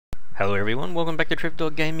Hello everyone, welcome back to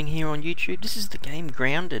TrevDog Gaming here on YouTube. This is the game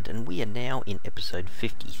Grounded, and we are now in episode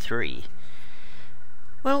 53.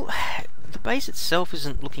 Well, the base itself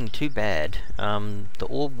isn't looking too bad. The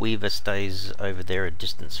Orb Weaver stays over there a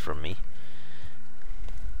distance from me.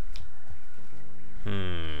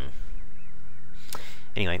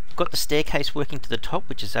 Anyway, got the staircase working to the top,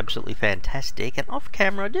 which is absolutely fantastic, and off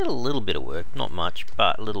camera I did a little bit of work, not much,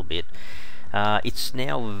 but a little bit. It's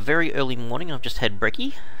now very early morning. I've just had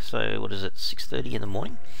brekkie, so what is it, 6:30 in the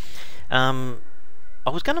morning. I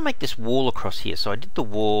was going to make this wall across here, so I did the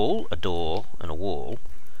wall, a door, and a wall,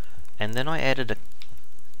 and then I added a...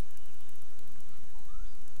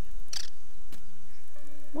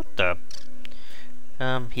 What the...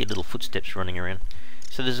 hear little footsteps running around.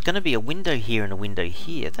 So there's going to be a window here and a window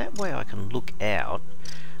here. That way I can look out.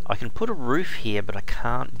 I can put a roof here, but I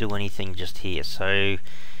can't do anything just here, so...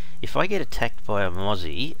 If I get attacked by a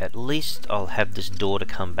mozzie, at least I'll have this door to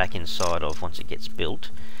come back inside of once it gets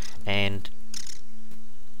built. And...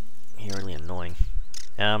 You're really annoying.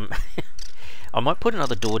 I might put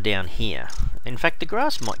another door down here. In fact, the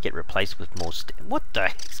grass might get replaced with more what the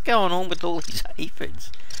heck's going on with all these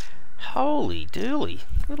aphids? Holy dooly.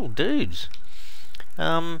 Little dudes.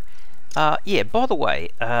 Yeah, by the way,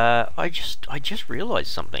 I just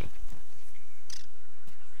realised something.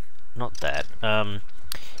 Not that.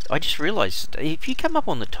 I just realised, if you come up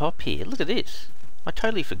on the top here, look at this. I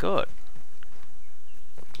totally forgot.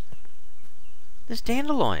 There's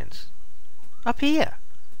dandelions up here,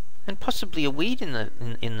 and possibly a weed in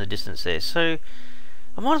the distance there. So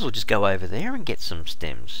I might as well just go over there and get some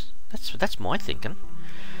stems. That's my thinking.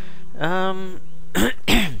 There's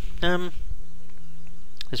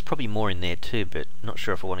probably more in there too, but not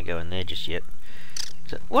sure if I want to go in there just yet.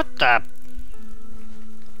 So, what the?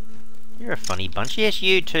 You're a funny bunch. Yes,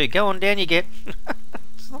 you too. Go on down, you get.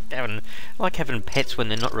 It's not like having pets when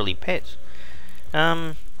they're not really pets.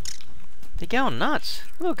 They're going nuts.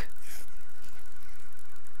 Look.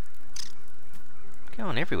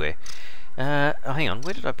 Going everywhere. Oh, hang on.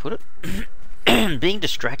 Where did I put it? Being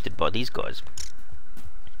distracted by these guys.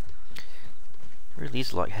 Really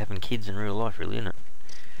is like having kids in real life, really, isn't it?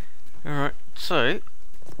 Alright, so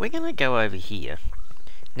we're going to go over here.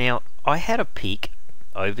 Now, I had a peek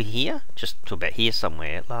over here, just to about here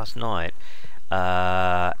somewhere, last night,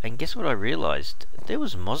 and guess what I realised? There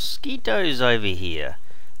was mosquitoes over here.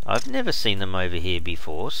 I've never seen them over here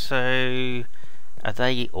before, so are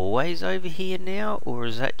they always over here now, or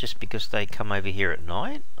is that just because they come over here at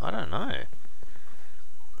night? I don't know.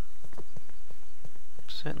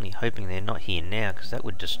 Certainly hoping they're not here now, because that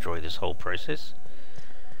would destroy this whole process.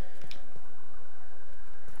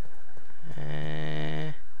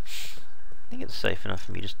 I think it's safe enough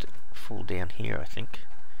for me just to fall down here, I think.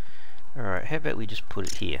 Alright, how about we just put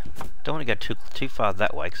it here? Don't want to go too far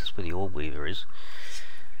that way, because that's where the Orb Weaver is.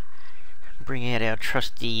 Bring out our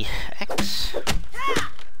trusty axe.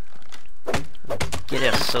 Get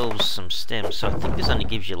ourselves some stems. So I think this only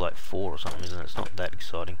gives you like 4 or something, isn't it? It's not that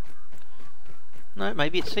exciting. No,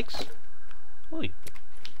 maybe it's 6. Oi.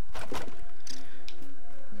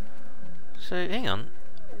 So, hang on.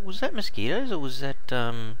 Was that mosquitoes, or was that,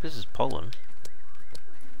 this is pollen.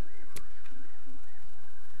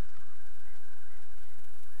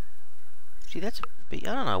 See, that's a bee.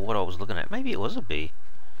 I don't know what I was looking at. Maybe it was a bee.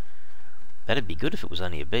 That'd be good if it was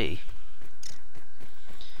only a bee.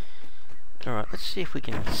 Alright, let's see if we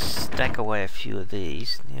can stack away a few of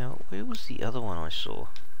these. Now, where was the other one I saw?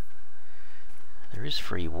 There is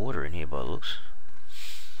free water in here by the looks.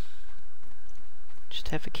 Just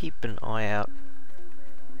have to keep an eye out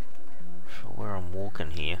for where I'm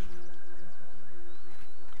walking here.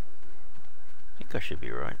 I think I should be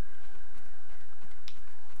right.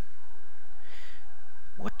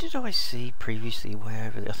 What did I see previously way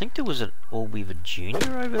over there? I think there was an Orb Weaver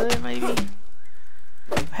Junior over there, maybe?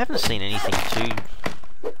 I haven't seen anything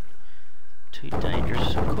too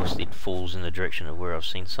dangerous. Of course it falls in the direction of where I've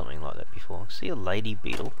seen something like that before. I see a lady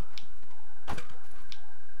beetle.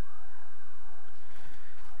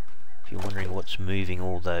 If you're wondering what's moving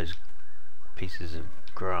all those pieces of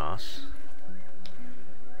grass.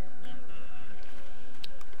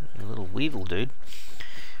 A little weevil dude.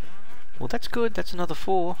 Well, that's good. That's another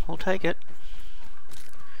 4. I'll take it.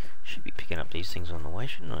 Should be picking up these things on the way,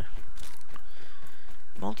 shouldn't I?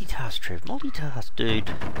 Multitask, Trev. Multitask,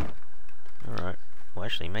 dude. Alright. Well,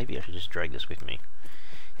 actually, maybe I should just drag this with me.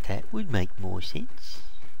 That would make more sense.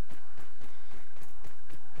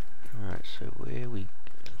 Alright, so where are we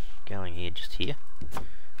going here? Just here?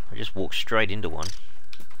 I just walked straight into one.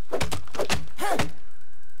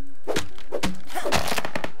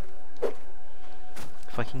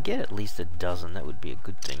 If I can get at least a dozen, that would be a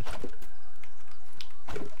good thing.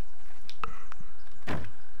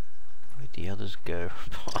 Where'd the others go?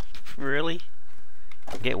 Really?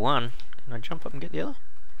 Get one. Can I jump up and get the other?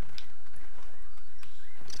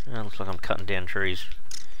 Oh, looks like I'm cutting down trees.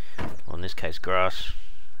 Well, in this case, grass.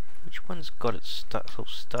 Which one's got it stuck? All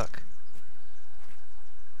stuck.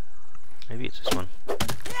 Maybe it's this one.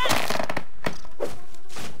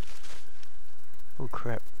 Oh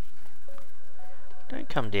crap! Don't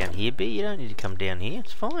come down here, bee. You don't need to come down here.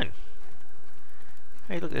 It's fine.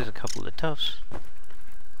 Hey, look, there's a couple of the tufts.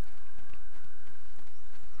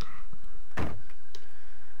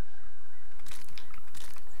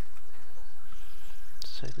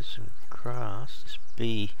 So there's some grass. This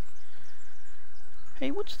bee.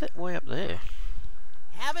 Hey, what's that way up there?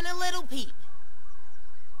 Having a little peep.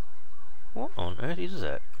 What on earth is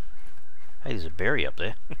that? Hey, there's a berry up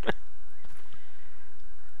there.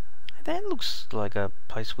 That looks like a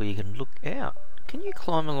place where you can look out. Can you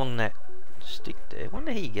climb along that stick there? I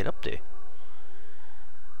wonder how you get up there.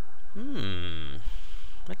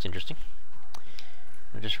 That's interesting.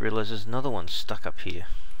 I just realised there's another one stuck up here.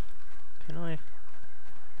 Can I?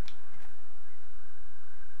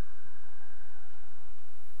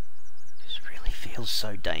 This really feels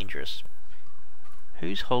so dangerous.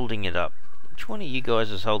 Who's holding it up? Which one of you guys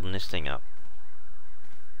is holding this thing up?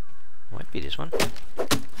 Might be this one.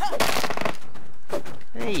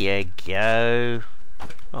 There you go.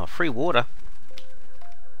 Oh, free water.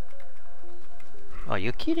 Oh,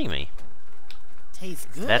 you're kidding me. Tastes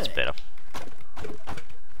good. That's better.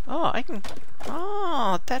 Oh, I can...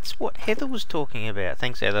 Oh, that's what Heather was talking about.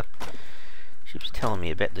 Thanks, Heather. She was telling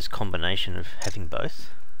me about this combination of having both.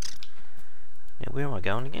 Now, where am I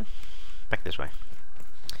going again? Back this way.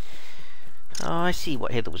 Oh, I see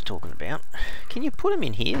what Heather was talking about. Can you put them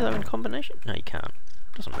in here, though, in combination? No, you can't.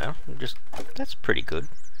 Doesn't matter. Just... That's pretty good.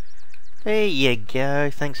 There you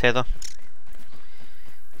go. Thanks, Heather.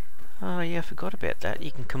 Oh, yeah, I forgot about that.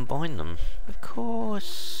 You can combine them. Of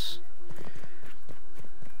course.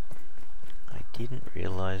 I didn't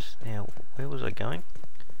realise. Now, where was I going?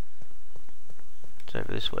 It's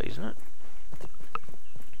over this way, isn't it?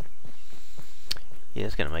 Yeah,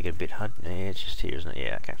 it's going to make it a bit hard. Yeah, it's just here, isn't it?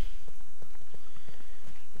 Yeah, okay.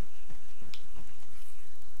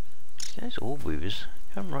 Those orb weavers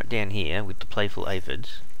come right down here with the playful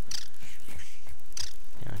aphids.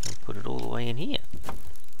 Now I can put it all the way in here.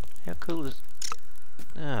 How cool is...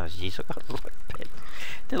 Oh jeez, I got like pets.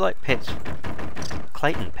 They're like pets.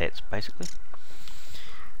 Clayton pets, basically.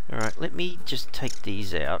 Alright, let me just take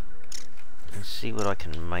these out and see what I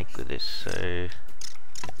can make with this. So,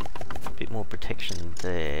 a bit more protection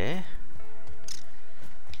there.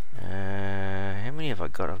 How many have I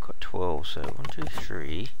got? I've got 12, so 1, 2,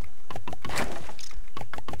 3.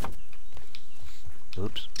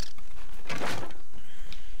 Oops.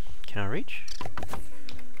 Can I reach?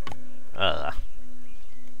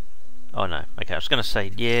 Oh no. Okay, I was going to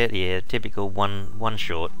say, yeah, typical one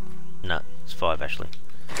short. No, it's 5 actually.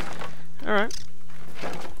 Alright.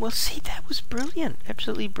 Well, see, that was brilliant.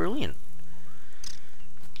 Absolutely brilliant.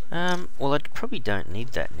 Well, I probably don't need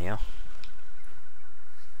that now.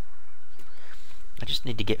 I just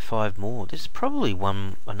need to get 5 more. There's probably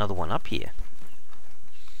another one up here.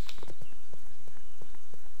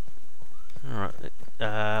 Alright,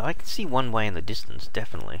 I can see one way in the distance,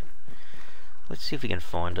 definitely. Let's see if we can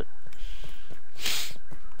find it.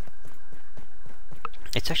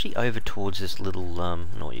 It's actually over towards this little, I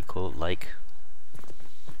don't know what you call it, lake,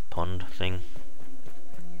 pond thing.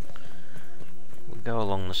 We'll go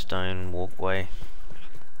along the stone walkway.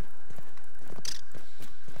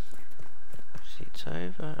 See, it's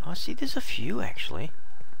over. I see there's a few actually.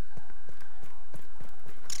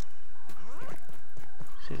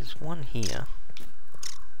 See, there's one here.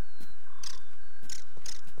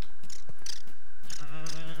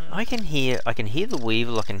 I can hear the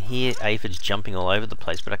weevil, I can hear aphids jumping all over the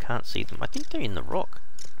place, but I can't see them. I think they're in the rock.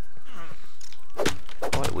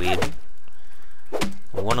 Quite weird.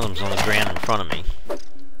 Well, one of them's on the ground in front of me.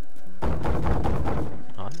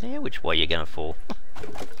 Oh, now which way you're gonna fall?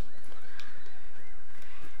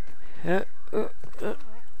 There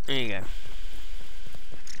you go.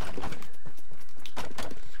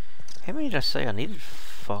 How many did I say I needed?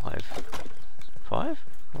 5. 5?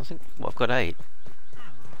 I think, well, I've got 8.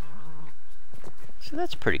 So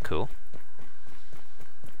that's pretty cool.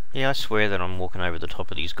 Yeah, I swear that I'm walking over the top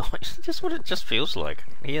of these guys. Just what it just feels like.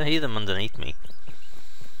 I hear them underneath me.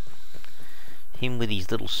 Him with his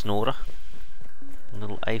little snorter.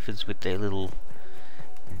 Little aphids with their little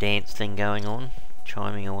dance thing going on.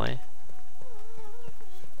 Chiming away.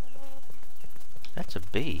 That's a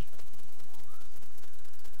bee.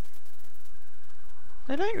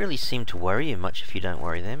 They don't really seem to worry you much if you don't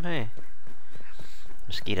worry them, hey?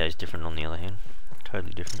 Mosquito's different on the other hand.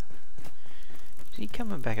 Totally different. Is he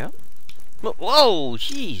coming back up? Whoa,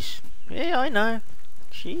 jeez. Yeah, I know.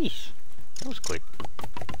 Jeez. That was quick.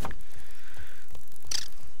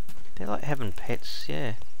 They're like having pets,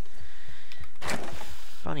 yeah.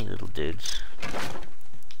 Funny little dudes.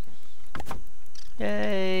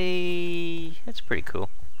 Yay! That's pretty cool.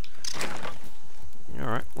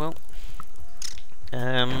 Alright, well.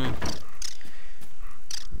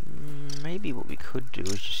 Maybe what we could do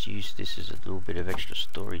is just use this as a little bit of extra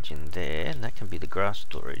storage in there, and that can be the grass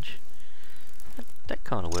storage. That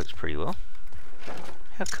kind of works pretty well.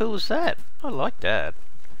 How cool is that? I like that.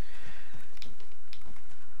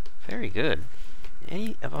 Very good.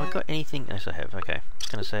 Have I got anything? Yes, I have. Okay. I was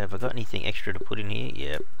going to say, have I got anything extra to put in here?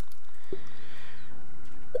 Yep.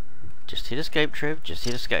 Just hit escape, Trev. Just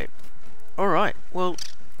hit escape. Alright. Well,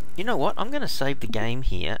 you know what? I'm going to save the game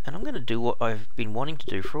here, and I'm going to do what I've been wanting to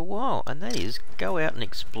do for a while, and that is go out and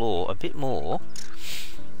explore a bit more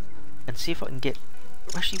and see if I can get...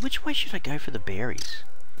 Actually, which way should I go for the berries?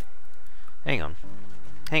 Hang on.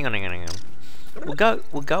 Hang on.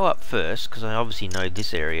 We'll go up first, because I obviously know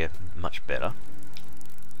this area much better.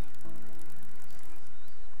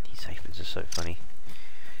 These aphids are so funny.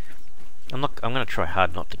 I'm gonna try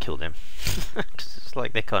hard not to kill them. Because it's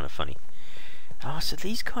like they're kind of funny. Oh, so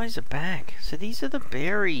these guys are back. So these are the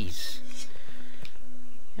berries.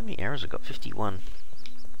 How many arrows have I got? 51.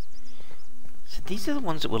 So these are the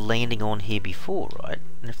ones that were landing on here before, right?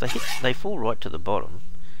 And if they fall right to the bottom,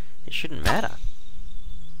 it shouldn't matter.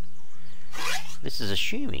 This is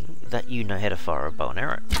assuming that you know how to fire a bow and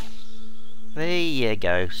arrow. There you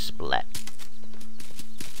go, splat.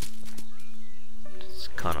 It's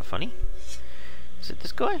kind of funny. Is it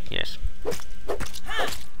this guy? Yes.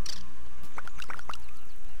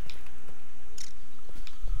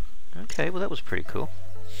 Okay, well that was pretty cool.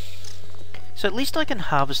 So at least I can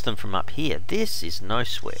harvest them from up here. This is no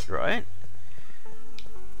sweat, right?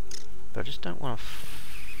 But I just don't want to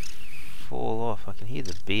fall off. I can hear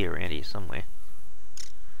the bee around here somewhere.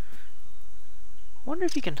 Wonder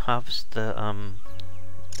if you can harvest the,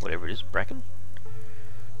 whatever it is, bracken?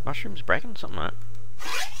 Mushrooms, bracken? Something like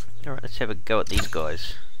that. Alright, let's have a go at these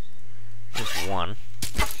guys. There's one.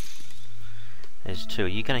 There's two. Are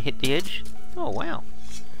you going to hit the edge? Oh, wow.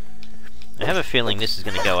 I have a feeling this is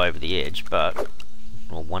going to go over the edge, but...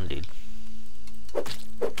 Well, one did.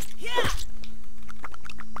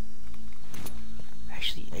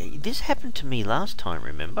 Actually, this happened to me last time,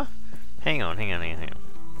 remember? Hang on.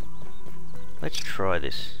 Let's try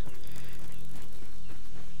this.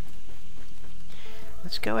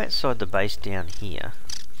 Let's go outside the base down here.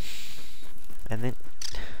 And then...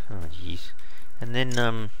 Oh, jeez. And then,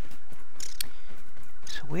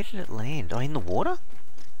 so where did it land? Oh, in the water?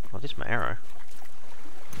 Oh, there's my arrow.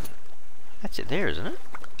 That's it there, isn't it?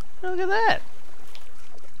 Look at that!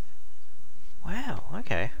 Wow,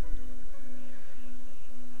 okay.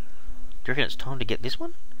 Do you reckon it's time to get this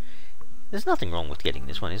one? There's nothing wrong with getting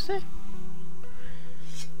this one, is there?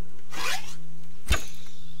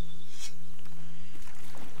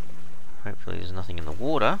 Hopefully there's nothing in the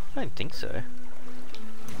water. I don't think so.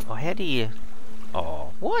 Oh, how do you...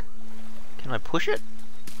 Oh, what? Can I push it?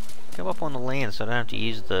 Go up on the land so I don't have to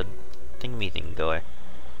use the thingy thing guy.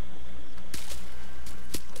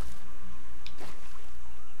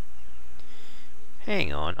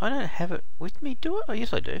 Hang on, I don't have it with me, do I? Oh,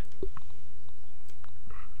 yes I do.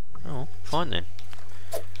 Oh, fine then.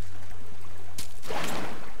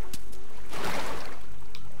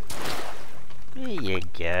 There you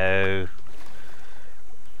go.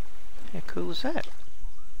 How cool is that?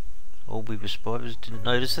 All we spiders didn't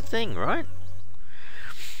notice a thing, right?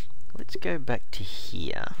 Let's go back to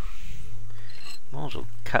here. Might as well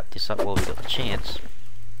cut this up while we've got the chance.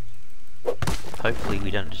 Hopefully we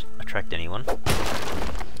don't attract anyone.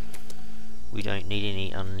 We don't need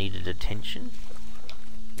any unneeded attention.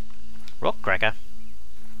 Rock cracker.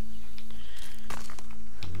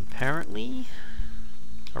 Apparently,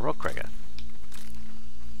 a rock cracker.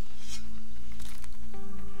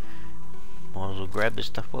 Might as well grab this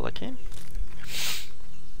stuff while I can.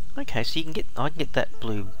 Okay, so you can get, I can get that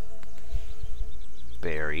blue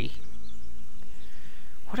berry.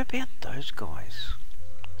 What about those guys?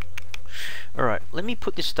 Alright, let me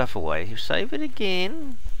put this stuff away. Save it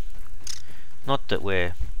again. Not that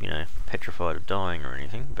we're, you know, petrified of dying or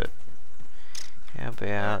anything, but how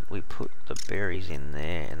about we put the berries in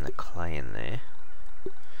there and the clay in there.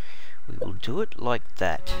 We will do it like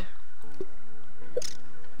that.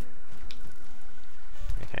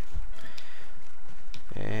 Okay.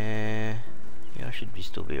 Yeah, I should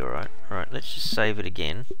still be alright. Alright, let's just save it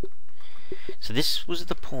again. So this was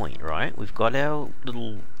the point, right? We've got our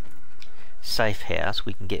little safe house.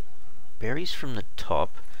 We can get berries from the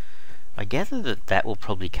top. I gather that that will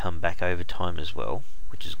probably come back over time as well,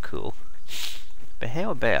 which is cool. But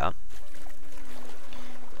how about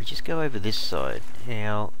we just go over this side?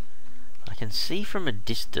 Now, I can see from a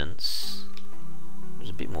distance, there's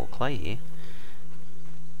a bit more clay here.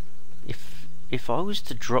 If I was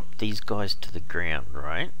to drop these guys to the ground,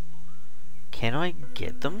 right? Can I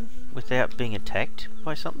get them without being attacked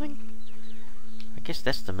by something? I guess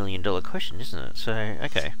that's the $1,000,000 question, isn't it? So,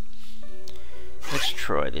 okay. Let's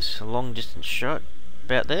try this. A long distance shot.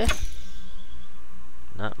 About there?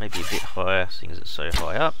 No, maybe a bit higher, seeing as it's so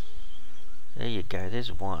high up. There you go,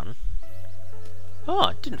 there's one. Oh,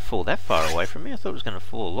 it didn't fall that far away from me. I thought it was going to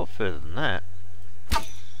fall a lot further than that.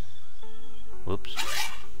 Whoops.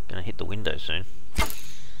 Gonna hit the window soon.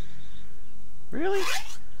 Really?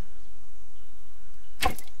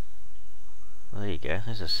 Well, there you go,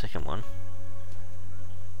 there's a second one.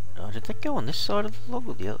 Oh, did that go on this side of the log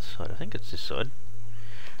or the other side? I think it's this side.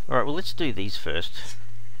 Alright, well let's do these first.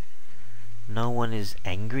 No one is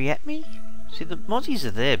angry at me? See, the mozzies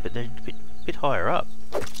are there, but they're a bit higher up.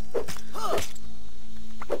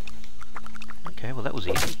 Okay, well that was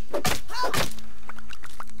easy.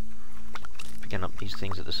 Picking up these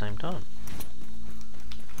things at the same time.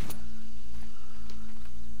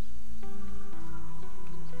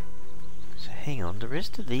 So hang on, the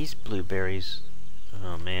rest of these blueberries...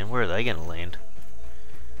 Oh man, where are they going to land?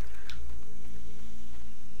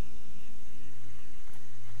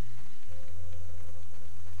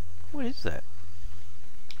 What is that?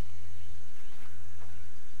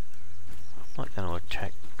 I'm not going to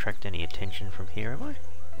attract any attention from here, am I?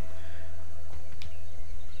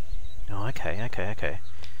 Oh, okay.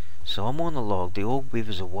 So I'm on the log, the orb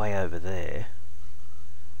weavers are way over there.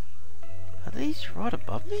 Are these right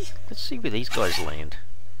above me? Let's see where these guys land.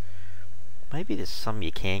 Maybe there's some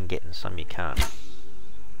you can get and some you can't.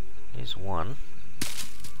 There's one.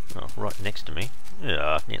 Oh, right next to me.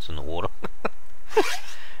 Yeah, it's in the water.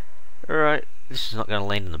 Alright, this is not going to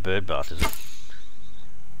land in the bird bath, is it?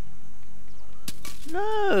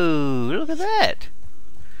 No! Look at that!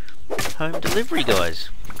 Home delivery guys.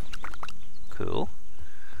 Cool.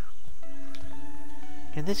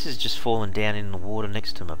 And this is just falling down in the water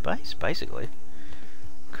next to my base, basically.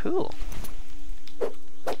 Cool.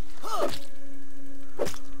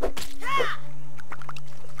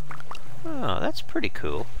 Oh, that's pretty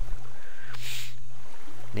cool.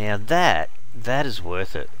 Now that is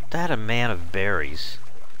worth it. That amount of berries.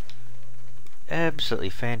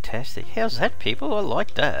 Absolutely fantastic. How's that, people? I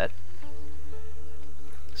like that.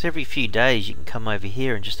 So every few days you can come over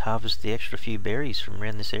here and just harvest the extra few berries from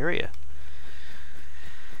around this area.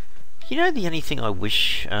 You know, the only thing I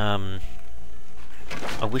wish that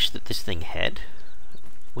this thing had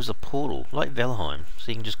was a portal, like Valheim,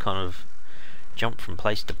 so you can just kind of jump from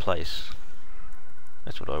place to place.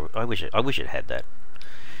 That's what I wish it had that.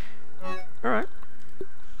 Alright.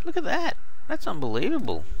 Look at that. That's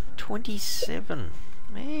unbelievable. 27.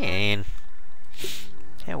 Man.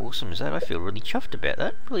 How awesome is that? I feel really chuffed about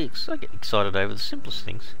that. I get excited over the simplest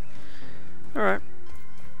things. Alright.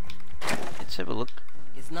 Let's have a look.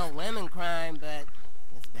 It's no lemon crime, but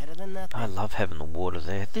it's better than nothing. I love having the water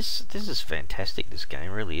there. This is fantastic, this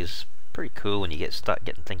game. Really is pretty cool when you start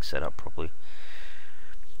getting things set up properly.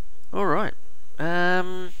 Alright.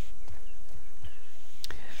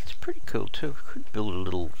 It's pretty cool too. I could build a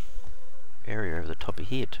little area over the top of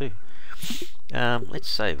here too. Let's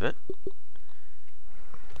save it.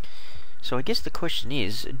 So I guess the question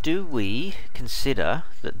is, do we consider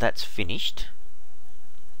that that's finished?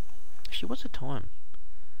 Actually, what's the time?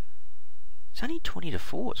 It's only 20 to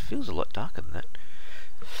 4. It feels a lot darker than that.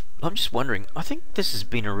 I'm just wondering, I think this has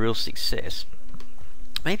been a real success.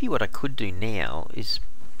 Maybe what I could do now is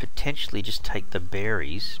potentially just take the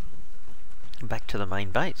berries back to the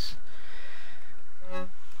main base.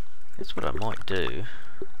 That's what I might do.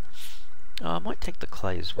 Oh, I might take the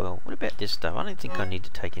clay as well. What about this stuff? I don't think I need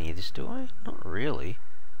to take any of this, do I? Not really.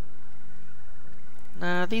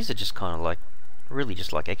 Nah, these are just kind of like, really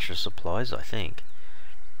just like extra supplies, I think.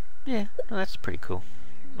 Yeah, no, that's pretty cool.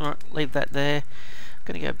 Alright, leave that there. I'm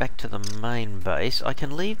going to go back to the main base. I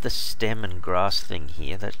can leave the stem and grass thing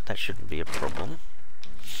here. That shouldn't be a problem.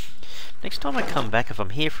 Next time I come back, if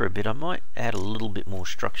I'm here for a bit, I might add a little bit more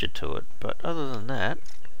structure to it. But other than that,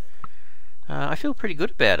 I feel pretty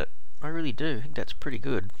good about it. I really do. I think that's pretty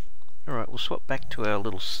good. Alright, we'll swap back to our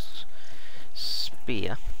little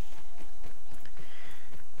spear.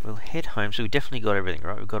 We'll head home. So we definitely got everything,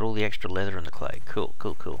 right? We've got all the extra leather and the clay. Cool,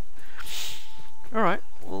 cool, cool. Alright,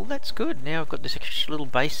 well that's good. Now I've got this extra little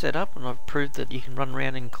base set up and I've proved that you can run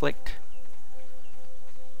around and collect.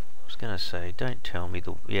 I was going to say, don't tell me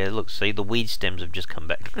the... Yeah, look, see, the weed stems have just come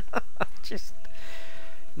back. Just...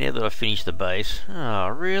 Now that I've finished the base. Oh,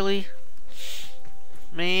 really?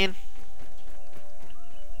 Man.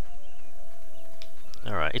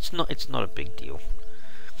 Alright, it's not a big deal.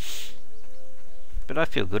 But I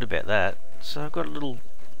feel good about that. So I've got a little...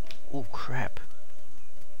 Oh, crap.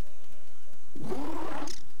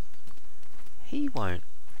 He won't.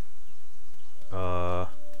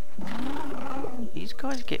 These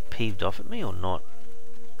guys get peeved off at me or not?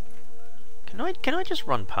 Can I just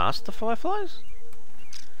run past the fireflies?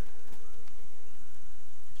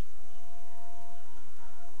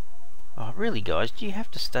 Oh, really, guys? Do you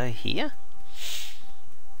have to stay here?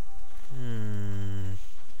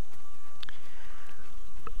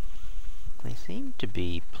 They seem to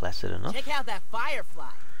be placid enough. Check out that firefly.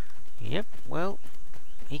 Yep, well,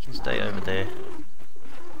 he can stay over there.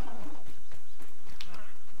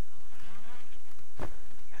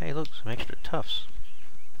 Hey, look, some extra tufts.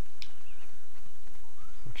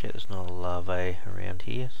 Check there's not a larvae around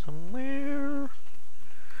here somewhere.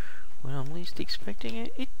 When I'm least expecting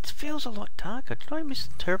it. It feels a lot darker. Did I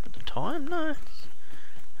misinterpret the time? No. It's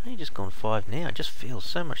only just gone 5 now. It just feels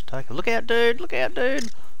so much darker. Look out, dude! Look out, dude!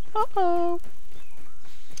 Uh-oh!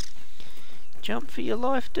 Jump for your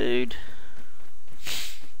life, dude!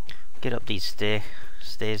 Get up these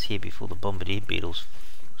stairs here before the bombardier beetles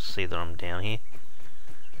see that I'm down here.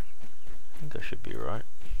 I think I should be right.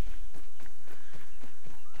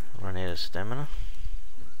 Run out of stamina.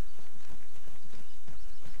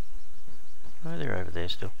 Oh, they're over there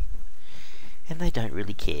still. And they don't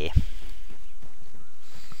really care.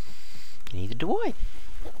 Neither do I.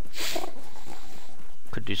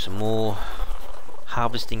 Could do some more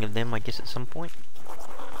harvesting of them, I guess, at some point.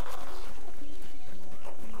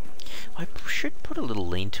 I should put a little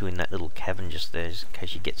lean-to in that little cavern just there, just in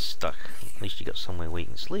case you get stuck. At least you got somewhere where you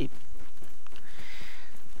can sleep.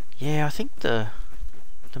 Yeah, I think the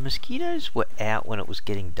mosquitoes were out when it was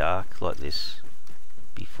getting dark like this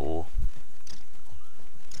before.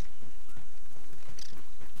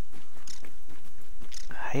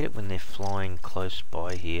 I hate it when they're flying close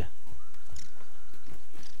by here.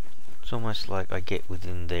 It's almost like I get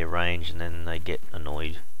within their range and then they get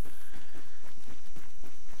annoyed.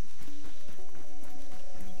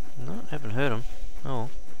 No, haven't heard them. Oh.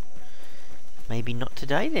 Maybe not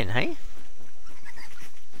today then, hey?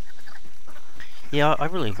 Yeah, I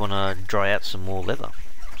really want to dry out some more leather.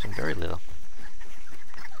 Some berry leather.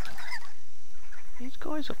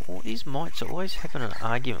 These mites are always having an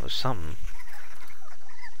argument with something.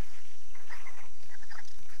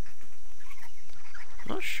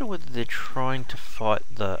 Not sure whether they're trying to fight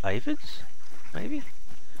the aphids, maybe?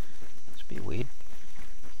 It's a bit weird.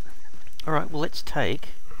 Alright, well let's take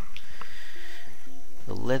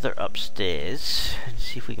the leather upstairs and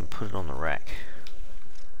see if we can put it on the rack.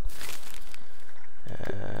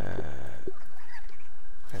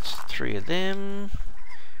 That's 3 of them.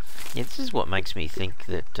 Yeah, this is what makes me think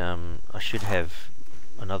that I should have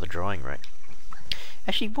another drying rack.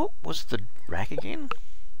 Actually, what was the rack again?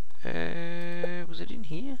 Was it in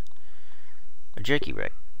here? A jerky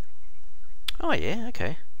rack. Oh yeah,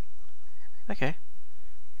 okay. Okay.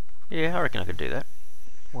 Yeah, I reckon I could do that.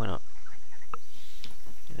 Why not?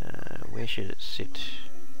 Where should it sit?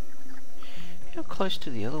 How close to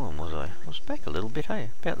the other one was I? I was back a little bit, hey?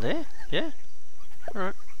 About there? Yeah?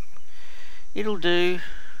 Alright. It'll do.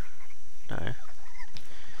 No.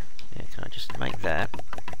 Yeah, can I just make that?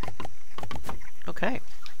 Okay.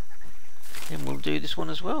 Then we'll do this one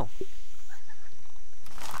as well.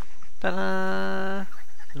 Ta-da!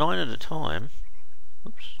 9 at a time.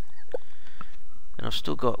 Oops. And I've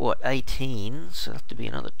still got, what, 18, so it'll have to be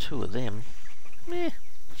another 2 of them. Meh.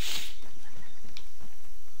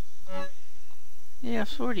 Yeah,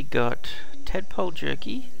 I've already got tadpole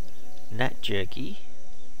jerky, gnat jerky,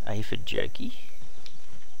 aphid jerky.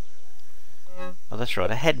 Oh, that's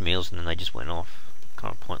right, I had meals and then they just went off.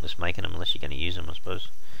 Kind of pointless making them unless you're going to use them, I suppose.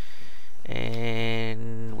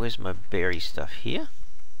 And where's my berry stuff here?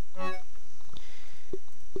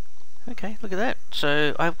 Okay, look at that.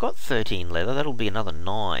 So I've got 13 leather, that'll be another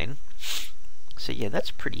 9. So yeah,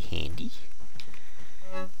 that's pretty handy.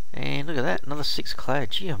 And look at that, another 6 clay.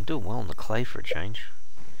 Gee, I'm doing well on the clay for a change.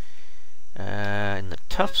 And the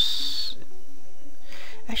tufts...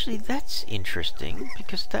 Actually, that's interesting,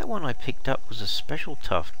 because that one I picked up was a special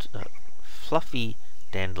tuft, fluffy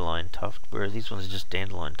dandelion tuft, whereas these ones are just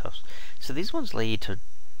dandelion tufts. So these ones allow you to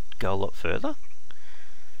go a lot further.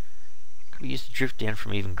 We used to drift down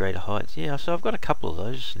from even greater heights. Yeah, so I've got a couple of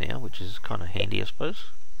those now, which is kind of handy, I suppose.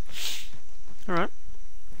 Alright.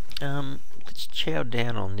 Let's chow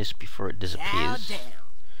down on this before it disappears. Chow down.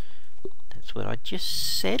 That's what I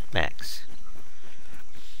just said, Max.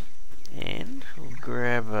 And we'll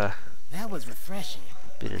grab a That was refreshing.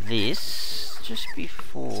 bit of this just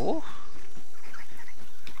before.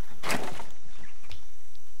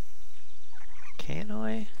 Can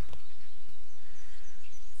I?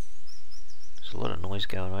 There's a lot of noise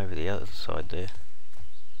going over the other side there.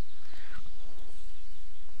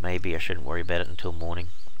 Maybe I shouldn't worry about it until morning.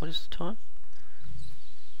 What is the time?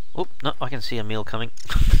 Oh, no, I can see a meal coming.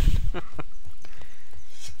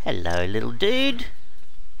 Hello, little dude.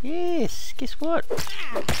 Yes, guess what?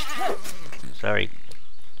 Sorry.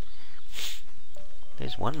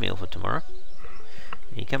 There's one meal for tomorrow.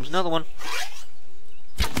 Here comes another one.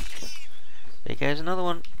 There goes another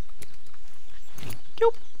one.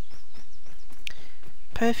 Yup.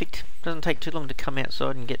 Perfect. Doesn't take too long to come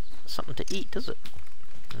outside and get something to eat, does it?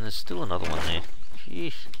 And there's still another one there.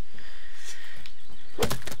 Jeez.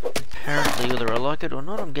 Apparently, whether I like it or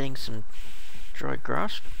not, I'm getting some dry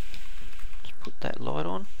grass. Let's put that light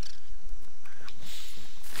on.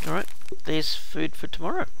 Alright, there's food for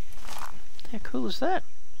tomorrow. How cool is that?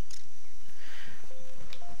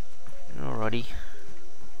 Alrighty.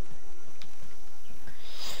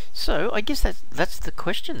 So I guess that's the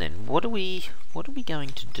question then. What are we going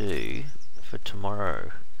to do for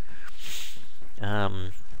tomorrow?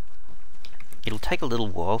 It'll take a little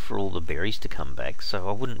while for all the berries to come back, so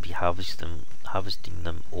I wouldn't be harvesting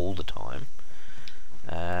them all the time.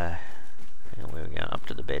 Where are we going? Up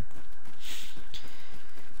to the bed.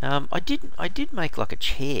 I did make like a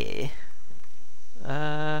chair.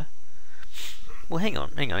 Well, hang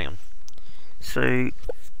on. So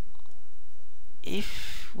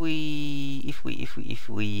if we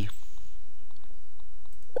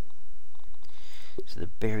so the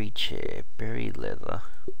berry chair, berry leather.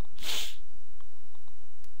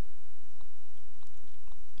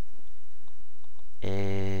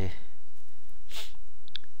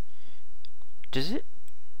 Does it?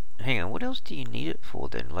 Hang on, what else do you need it for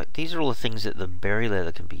then? Like, these are all the things that the berry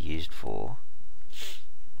leather can be used for.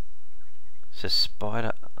 So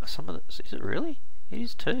spider, some of the, is it really? It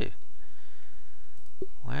is too.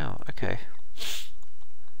 Wow, okay.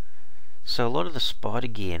 So a lot of the spider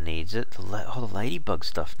gear needs it. The ladybug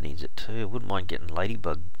stuff needs it too. I wouldn't mind getting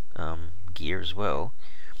ladybug gear as well.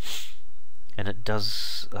 And it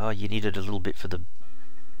does, oh, you needed a little bit for the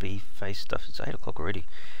bee face stuff. It's 8 o'clock already.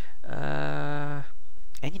 And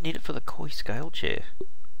you need it for the koi scale chair.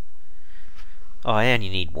 Oh, I only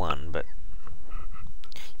need one, but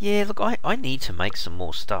yeah, look, I need to make some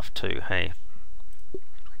more stuff too, hey.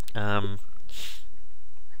 To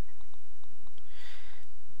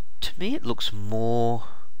me it looks more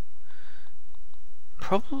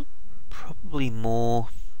probably more,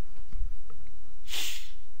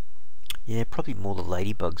 yeah, probably more the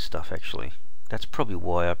ladybug stuff actually. That's probably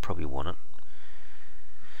why I probably want it.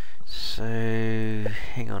 So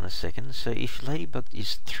hang on a second. So if ladybug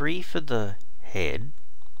is 3 for the head,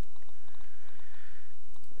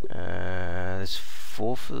 there's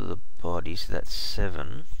 4 for the body, so that's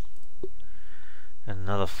 7.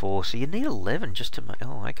 Another 4, so you need 11 just to make.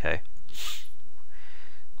 Oh, okay.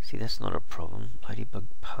 See, that's not a problem. Ladybug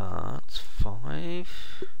parts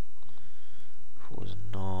 5. 4 is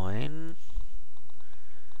 9.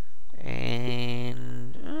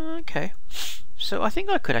 And okay. So I think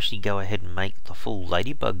I could actually go ahead and make the full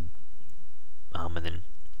ladybug armor then.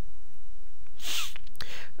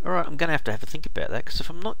 Alright, I'm going to have a think about that, because if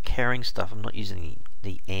I'm not carrying stuff, I'm not using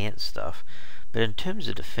the ant stuff. But in terms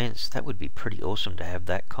of defense, that would be pretty awesome to have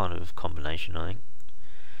that kind of combination, I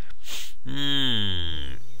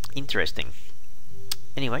think. Interesting.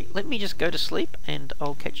 Anyway, let me just go to sleep, and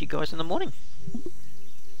I'll catch you guys in the morning.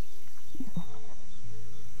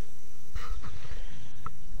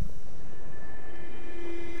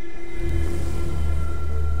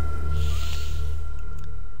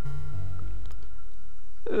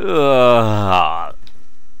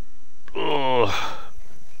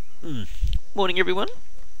 Morning everyone.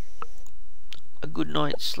 A good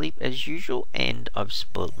night's sleep as usual, and I've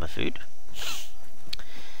spoilt my food.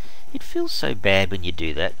 It feels so bad when you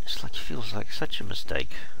do that. It's like, it feels like such a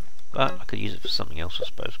mistake. But I could use it for something else, I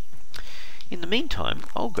suppose. In the meantime,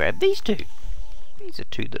 I'll grab these two. These are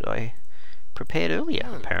two that I prepared earlier,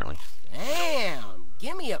 apparently. Damn!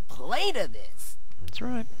 Give me a plate of this. That's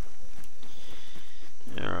right.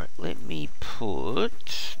 Alright, let me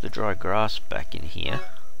put the dry grass back in here.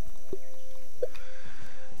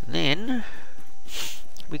 And then,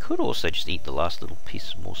 We could also just eat the last little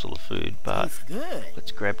piece of morsel of food, but Tastes good.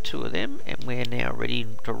 let's grab 2 of them, and we're now ready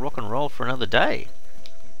to rock and roll for another day.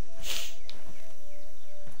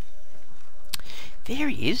 There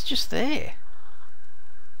he is, just there.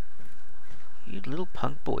 You little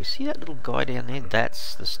punk boy. See that little guy down there?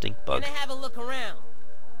 That's the stink bug. Gonna have a look around.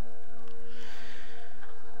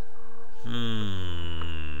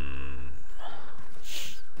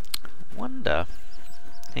 Wonder.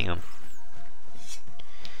 Hang on.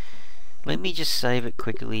 Let me just save it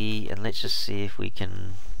quickly, and let's just see if we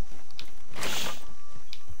can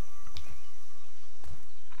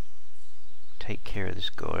take care of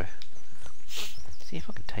this guy. See if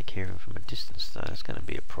I can take care of him from a distance, though. That's going to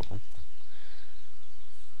be a problem.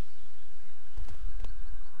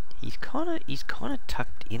 He's kind of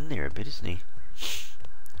tucked in there a bit, isn't he?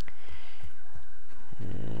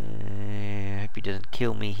 I hope he doesn't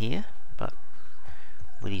kill me here, but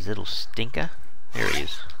with his little stinker, there he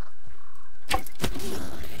is.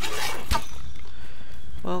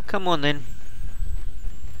 Well, come on then.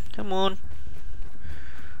 Come on.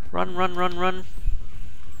 Run, run, run, run.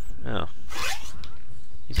 Oh.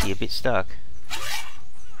 Is he a bit stuck?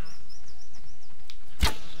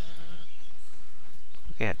 Look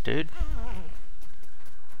out, dude.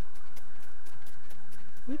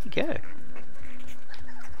 Where'd he go?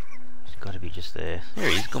 He's got to be just there. There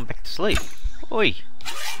he is, gone back to sleep. Oi!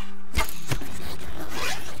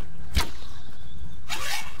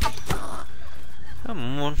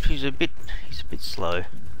 Come on, he's a bit slow.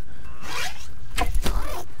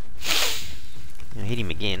 Now hit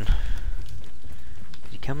him again.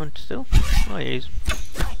 Is he coming still? Oh, he is.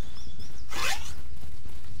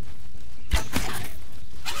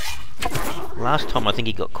 Last time I think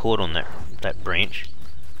he got caught on that branch.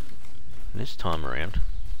 This time around,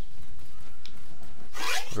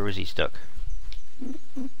 where is he stuck?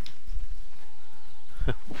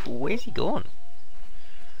 Where's he gone?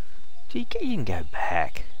 He didn't go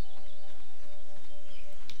back.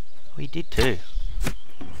 Oh, he did too.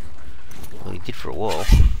 Well, he did for a while.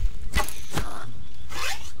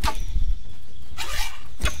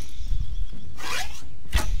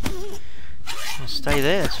 I'll stay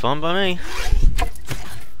there, it's fine by me.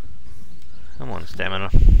 Come on, stamina.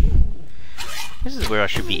 This is where I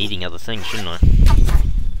should be eating other things, shouldn't I?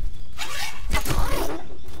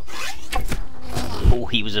 Oh,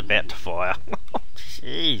 he was about to fire.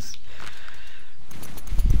 Jeez.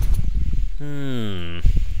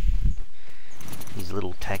 His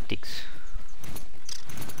little tactics.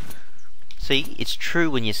 See, it's true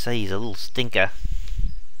when you say he's a little stinker.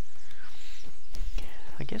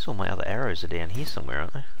 I guess all my other arrows are down here somewhere,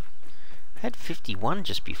 aren't they? I had 51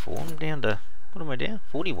 just before. I'm down to... what am I down?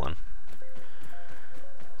 41.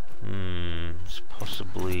 It's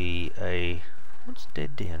possibly a... what's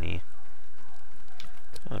dead down here?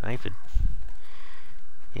 Oh, an aphid.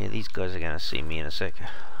 Yeah, these guys are going to see me in a sec.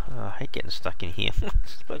 Oh, I hate getting stuck in here.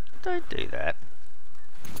 But don't do that.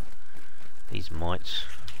 These mites.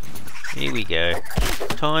 Here we go.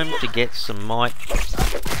 Time to get some mite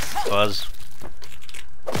buzz.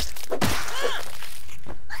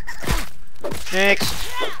 Next.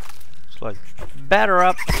 It's like batter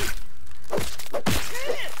up.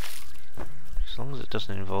 As long as it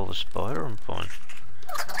doesn't involve a spider, I'm fine.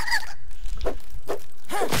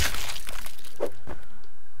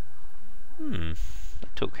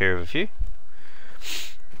 That took care of a few.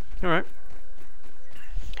 Alright.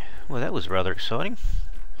 Well, that was rather exciting.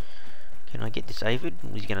 Can I get this aphid?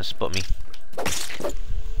 He's going to spot me.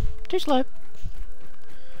 Too slow.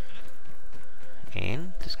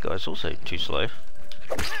 And this guy's also too slow.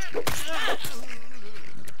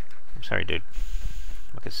 I'm sorry, dude.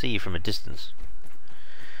 I can see you from a distance.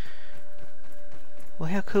 Well,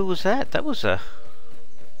 how cool was that? That was a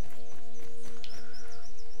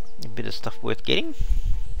bit of stuff worth getting.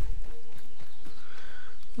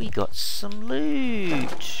 We got some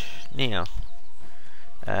loot. Now,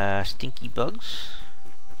 stinky bugs.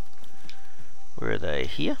 Where are they?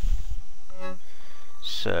 Here.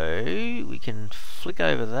 So we can flick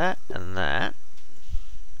over that and that.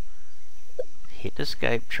 Hit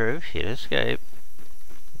escape, Trev. Hit escape.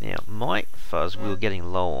 Now, mite fuzz we were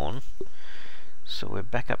getting low on, so we're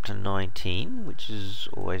back up to 19, which is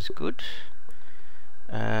always good.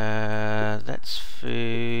 That's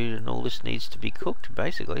food, and all this needs to be cooked,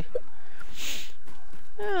 basically.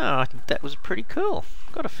 Oh, I think that was pretty cool.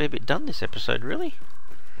 Got a fair bit done this episode, really.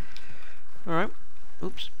 Alright,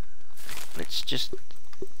 oops. Let's just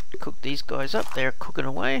cook these guys up. They're cooking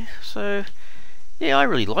away. So, yeah, I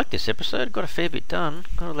really like this episode. Got a fair bit done.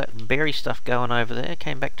 Got all that berry stuff going over there.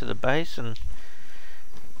 Came back to the base and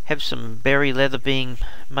have some berry leather being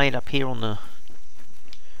made up here on the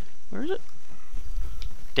Where is it?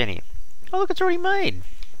 Down here. Oh look, it's already made.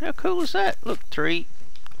 How cool is that? Look, 3,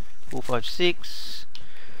 4, 5, 6,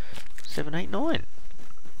 7, 8, 9.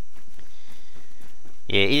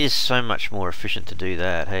 Yeah, it is so much more efficient to do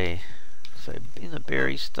that, hey. So in the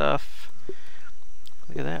berry stuff,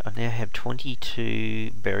 look at that, I now have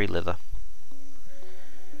 22 berry leather.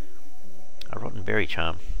 A rotten berry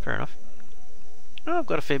charm, fair enough. Oh, I've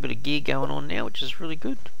got a fair bit of gear going on now, which is really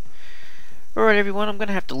good. Alright everyone, I'm going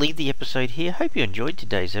to have to leave the episode here. Hope you enjoyed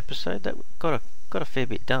today's episode. That got a fair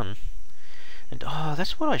bit done. And oh,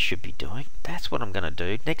 that's what I should be doing. That's what I'm going to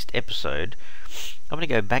do. Next episode, I'm going to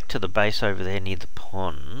go back to the base over there near the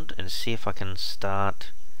pond and see if I can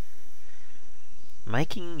start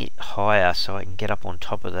making it higher so I can get up on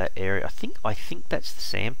top of that area. I think that's the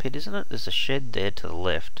sand pit, isn't it? There's a shed there to the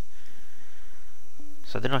left.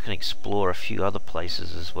 So then I can explore a few other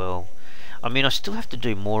places as well. I mean, I still have to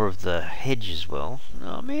do more of the hedge as well.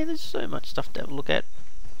 Oh man, there's so much stuff to have a look at.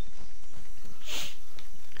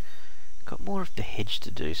 Got more of the hedge to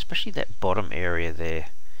do, especially that bottom area there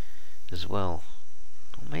as well.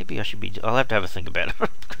 Or maybe I should be... I'll have to have a think about it.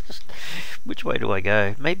 Which way do I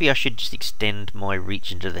go? Maybe I should just extend my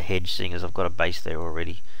reach into the hedge, seeing as I've got a base there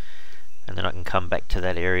already. And then I can come back to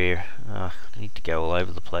that area. I need to go all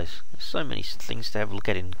over the place. There's so many things to have a look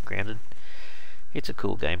at in Grounded. It's a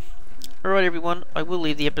cool game. Alright everyone, I will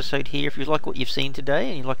leave the episode here. If you like what you've seen today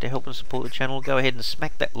and you'd like to help and support the channel, go ahead and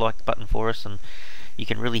smack that like button for us, and you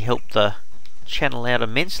can really help the channel out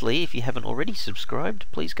immensely. If you haven't already subscribed,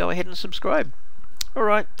 please go ahead and subscribe.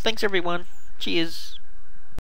 Alright, thanks everyone. Cheers.